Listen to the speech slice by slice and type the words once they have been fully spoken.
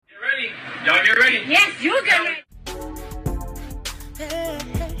get ready. Yes, you get ready.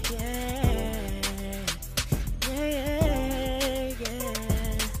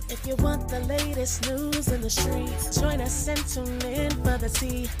 If you want the latest news in the streets, join us and tune in for the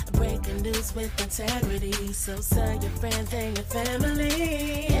tea. Breaking news with integrity. So tell your friends and your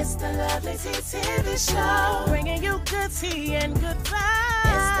family. It's the Lovely Tea TV Show, bringing you good tea and good vibes.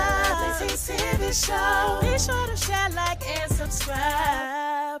 It's the Lovely Tea TV Show. Be sure to share, like, and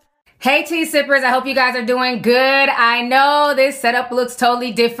subscribe. Hey tea sippers, I hope you guys are doing good. I know this setup looks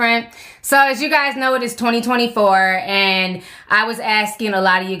totally different. So as you guys know, it is 2024 and I was asking a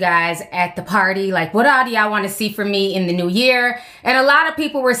lot of you guys at the party, like, what all do y'all want to see from me in the new year? And a lot of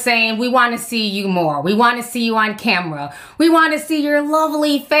people were saying, we want to see you more. We want to see you on camera. We want to see your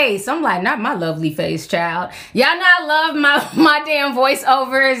lovely face. I'm like, not my lovely face, child. Y'all know I love my damn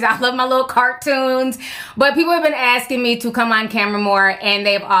voiceovers. I love my little cartoons. But people have been asking me to come on camera more, and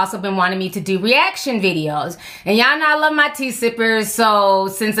they've also been wanting me to do reaction videos. And y'all know I love my tea sippers, so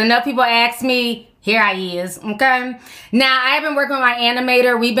since enough people ask me, here I is, okay? Now, I have been working with my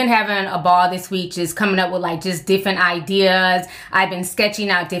animator. We've been having a ball this week, just coming up with like just different ideas. I've been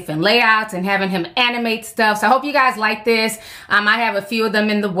sketching out different layouts and having him animate stuff. So I hope you guys like this. I have a few of them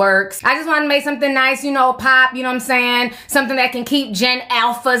in the works. I just want to make something nice, you know, pop, you know what I'm saying? Something that can keep Gen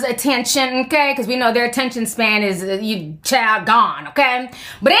Alpha's attention, okay? Because we know their attention span is, child, gone, okay?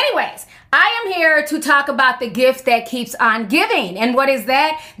 But anyways, I am here to talk about the gift that keeps on giving. And what is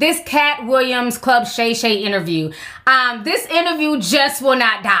that? This Katt Williams Club Shay Shay interview. This interview just will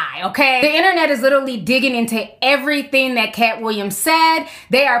not die, okay? The internet is literally digging into everything that Katt Williams said.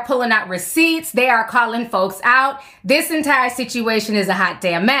 They are pulling out receipts. They are calling folks out. This entire situation is a hot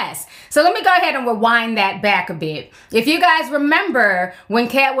damn mess. So let me go ahead and rewind that back a bit. If you guys remember when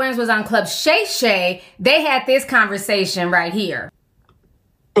Katt Williams was on Club Shay Shay, they had this conversation right here.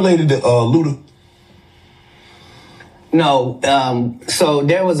 Related to Luda? No, so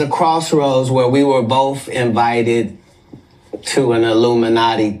there was a crossroads where we were both invited to an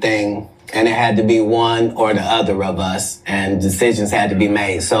Illuminati thing, and it had to be one or the other of us, and decisions had to be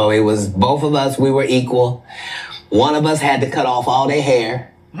made. So it was both of us, we were equal. One of us had to cut off all their hair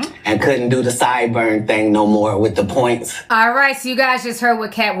and couldn't do the sideburn thing no more with the points. All right, so you guys just heard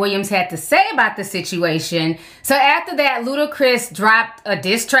what Katt Williams had to say about the situation. So after that, Ludacris dropped a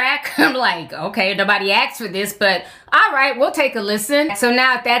diss track. I'm like, okay, nobody asked for this, but all right, we'll take a listen. So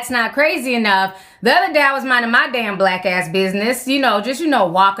now if that's not crazy enough, the other day I was minding my damn black ass business, just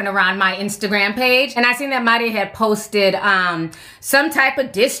walking around my Instagram page, and I seen that Madia had posted some type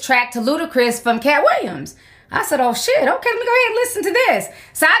of diss track to Ludacris from Katt Williams. I said, oh shit, okay, let me go ahead and listen to this.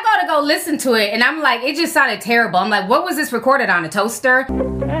 So I go listen to it, and I'm like, it just sounded terrible. I'm like, what was this recorded on, a toaster?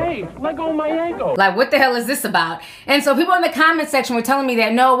 Hey, let go of my ankle. Like, what the hell is this about? And so people in the comment section were telling me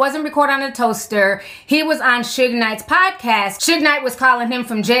that, no, it wasn't recorded on a toaster. He was on Suge Knight's podcast. Suge Knight was calling him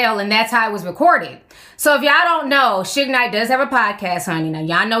from jail, and that's how it was recorded. So if y'all don't know, Suge Knight does have a podcast, honey. Now,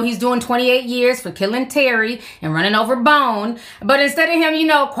 y'all know he's doing 28 years for killing Terry and running over Bone. But instead of him,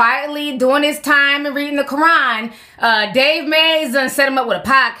 quietly doing his time and reading the Quran, Dave Mays done set him up with a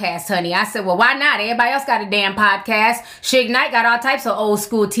podcast, honey. I said, well, why not? Everybody else got a damn podcast. Suge Knight got all types of old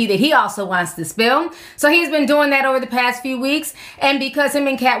school tea that he also wants to spill. So he's been doing that over the past few weeks. And because him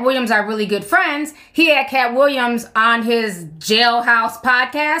and Katt Williams are really good friends, he had Katt Williams on his Jailhouse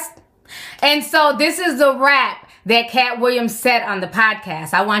podcast. And so this is the rap that Katt Williams said on the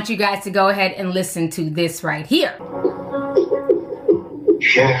podcast. I want you guys to go ahead and listen to this right here.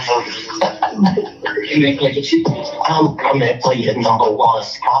 I'm coming for your number one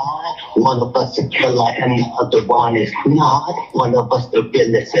spot. One of us a killer and the other one is not. One of us the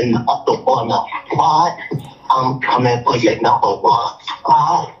realest and the other one a plot. I'm coming for your number one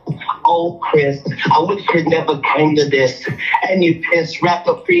spot. Oh, Chris, I wish it never came to this. And you pissed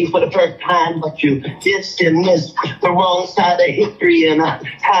rapper free for the first time, but you dissed and missed the wrong side of history in a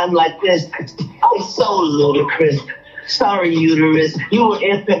time like this. I'm so ludicrous. Sorry, uterus. You were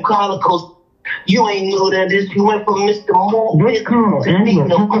infant chronicles. You ain't new to this. You went from Mr. Moore.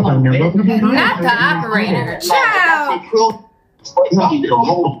 Not the operator. Ciao.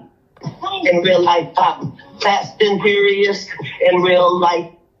 In real life, I'm fast and furious. In real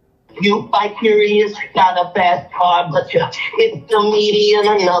life, you by curious. Got a fast car, but you hit the median.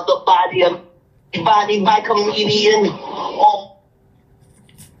 Another body by comedian. Oh,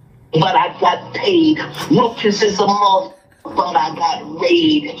 but I got paid. Roaches is a month, but I got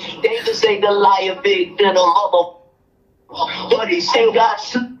raid. They just say the liar big than a mother, but he still got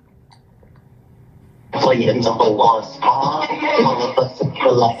for your number one spot.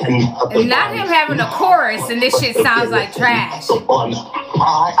 And not him having a chorus and this shit sounds like trash.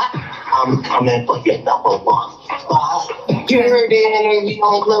 I'm coming for your number one spot. You heard the interview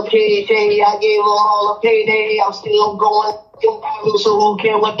on Club KJ. I gave them all a payday. I'm still going viral, so who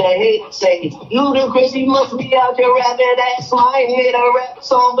care what the haters say? Ludacris, he must be out here rapping ass mine. Made a rap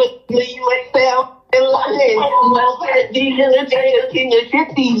song, but you ain't found. Well, these entertainers in your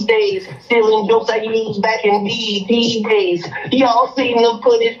shit these days. Stealing jokes I used back in BET days. Y'all seen the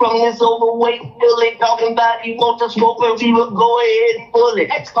footage from this overweight bully talking about he wants to smoke where we would go ahead and pull it.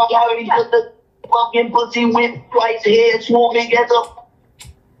 Y'all already put the fucking pussy with twice head swarming as a...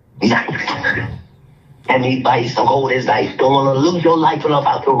 And he bites some hold his dice. Don't want to lose your life when I'm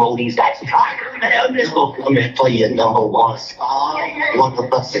about to roll these dice. I'm just going to come in for your number one spot. One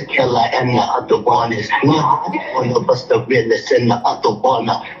of us a killer and the other one is not. One of us the realest and the other one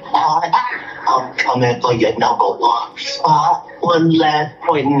a fraud. I'm coming for your number one spot. One last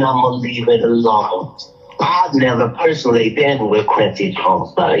point and I'm going to leave it alone. I've never personally been with Quincy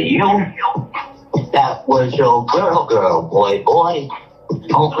Jones, but you, that was your girl, boy.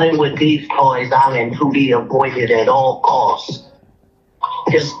 Don't play with these toys. I'm in to be avoided at all costs.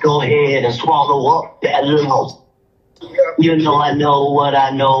 Just go ahead and swallow up that little. You know I know what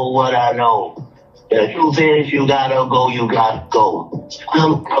I know. The truth is you gotta go.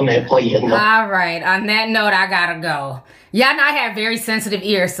 I'm coming for you. All right, on that note, I gotta go. Y'all know I have very sensitive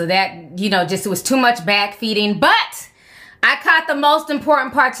ears, so that, you know, just it was too much back feeding. But I caught the most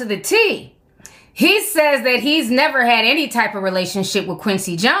important parts of the tea. He says that he's never had any type of relationship with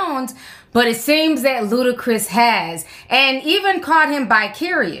Quincy Jones, but it seems that Ludacris has, and even called him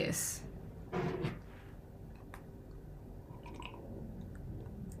vicarious.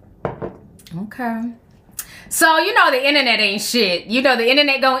 Okay. So, you know the internet ain't shit. You know the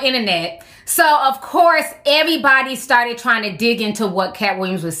internet go internet. So, of course, everybody started trying to dig into what Katt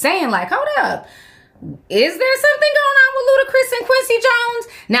Williams was saying. Like, hold up. Is there something going on with Ludacris and Quincy Jones?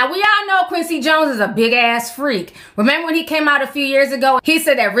 Now, we all know Quincy Jones is a big-ass freak. Remember when he came out a few years ago? He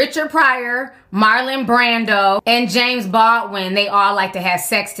said that Richard Pryor, Marlon Brando, and James Baldwin, they all like to have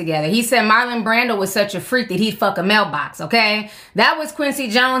sex together. He said Marlon Brando was such a freak that he'd fuck a mailbox, okay? That was Quincy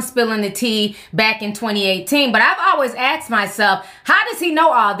Jones spilling the tea back in 2018. But I've always asked myself, how does he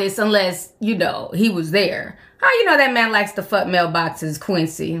know all this unless, you know, he was there? How you know that man likes to fuck mailboxes,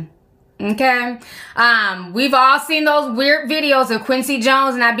 Quincy? Okay. We've all seen those weird videos of Quincy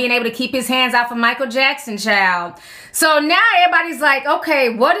Jones not being able to keep his hands off of Michael Jackson, child. So now everybody's like,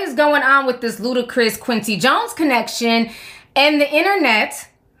 okay, what is going on with this Ludacris Quincy Jones connection? And the internet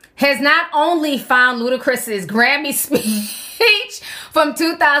has not only found Ludacris's Grammy speech from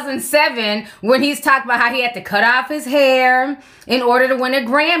 2007 when he's talked about how he had to cut off his hair in order to win a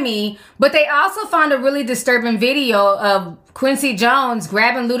Grammy, but they also found a really disturbing video of Quincy Jones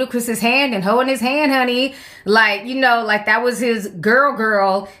grabbing Ludacris's hand and holding his hand, honey. Like, you know, like that was his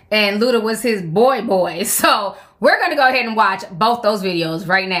girl and Luda was his boy. So we're going to go ahead and watch both those videos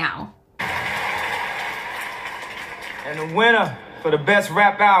right now. And the winner for the best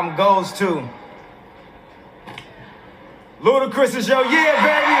rap album goes to Ludacris. Is your year,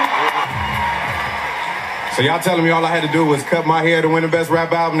 baby. So y'all telling me all I had to do was cut my hair to win the best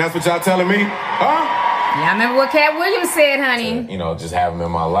rap album? That's what y'all telling me? Huh? Y'all remember what Katt Williams said, honey? You know, just have him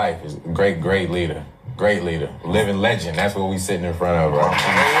in my life. He's a great leader. Great leader. Living legend. That's what we sitting in front of, right?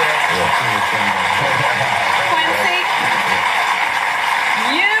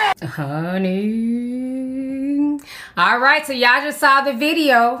 Quincy. Honey. All right, so y'all just saw the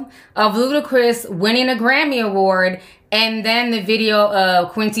video of Ludacris winning a Grammy Award, and then the video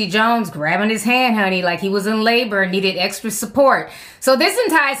of Quincy Jones grabbing his hand, honey, like he was in labor and needed extra support. So this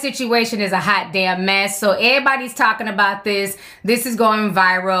entire situation is a hot damn mess. So everybody's talking about this. This is going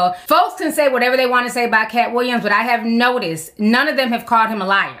viral. Folks can say whatever they want to say about Katt Williams, but I have noticed none of them have called him a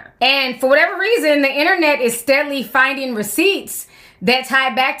liar. And for whatever reason, the internet is steadily finding receipts that tie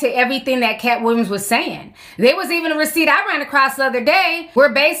back to everything that Katt Williams was saying. There was even a receipt I ran across the other day where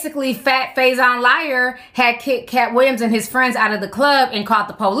basically Fat Faison Liar had kicked Katt Williams and his friends out of the club and called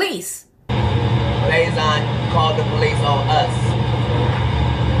the police. Faison called the police on us.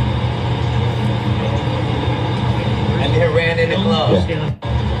 And they ran in the club. Yeah.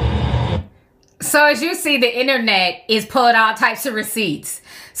 So as you see, the internet is pulling all types of receipts.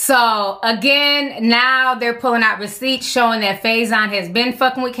 So again, now they're pulling out receipts showing that Faison has been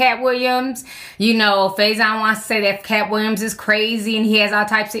fucking with Katt Williams. You know, Faison wants to say that Katt Williams is crazy and he has all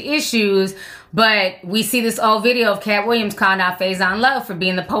types of issues. but we see this old video of Katt Williams calling out Faizon Love for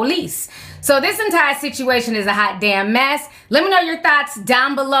being the police. So this entire situation is a hot damn mess. Let me know your thoughts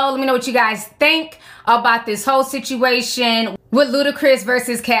down below. Let me know what you guys think about this whole situation with Ludacris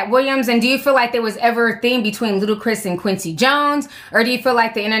versus Katt Williams. And do you feel like there was ever a thing between Ludacris and Quincy Jones? Or do you feel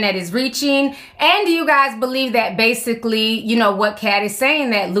like the internet is reaching? And do you guys believe that basically, you know, what Katt is saying,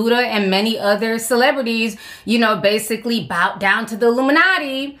 that Luda and many other celebrities, you know, basically bowed down to the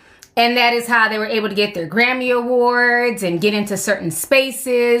Illuminati? And that is how they were able to get their Grammy Awards and get into certain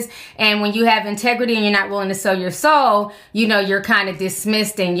spaces. And when you have integrity and you're not willing to sell your soul, you know, you're kind of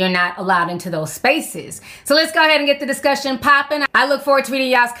dismissed and you're not allowed into those spaces. So let's go ahead and get the discussion popping. I look forward to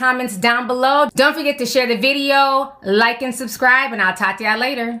reading y'all's comments down below. Don't forget to share the video, like and subscribe, and I'll talk to y'all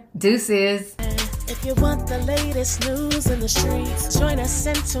later. Deuces. If you want the latest news in the streets, join us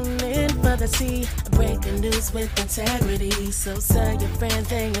and tune in for the tea. Breaking news with integrity. So tell your friends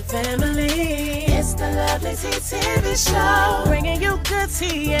and your family. It's the Lovely Tea TV Show, bringing you good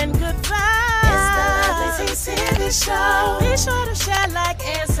tea and good vibes. It's the Lovely Tea TV Show. Be sure to share, like,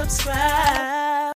 and subscribe.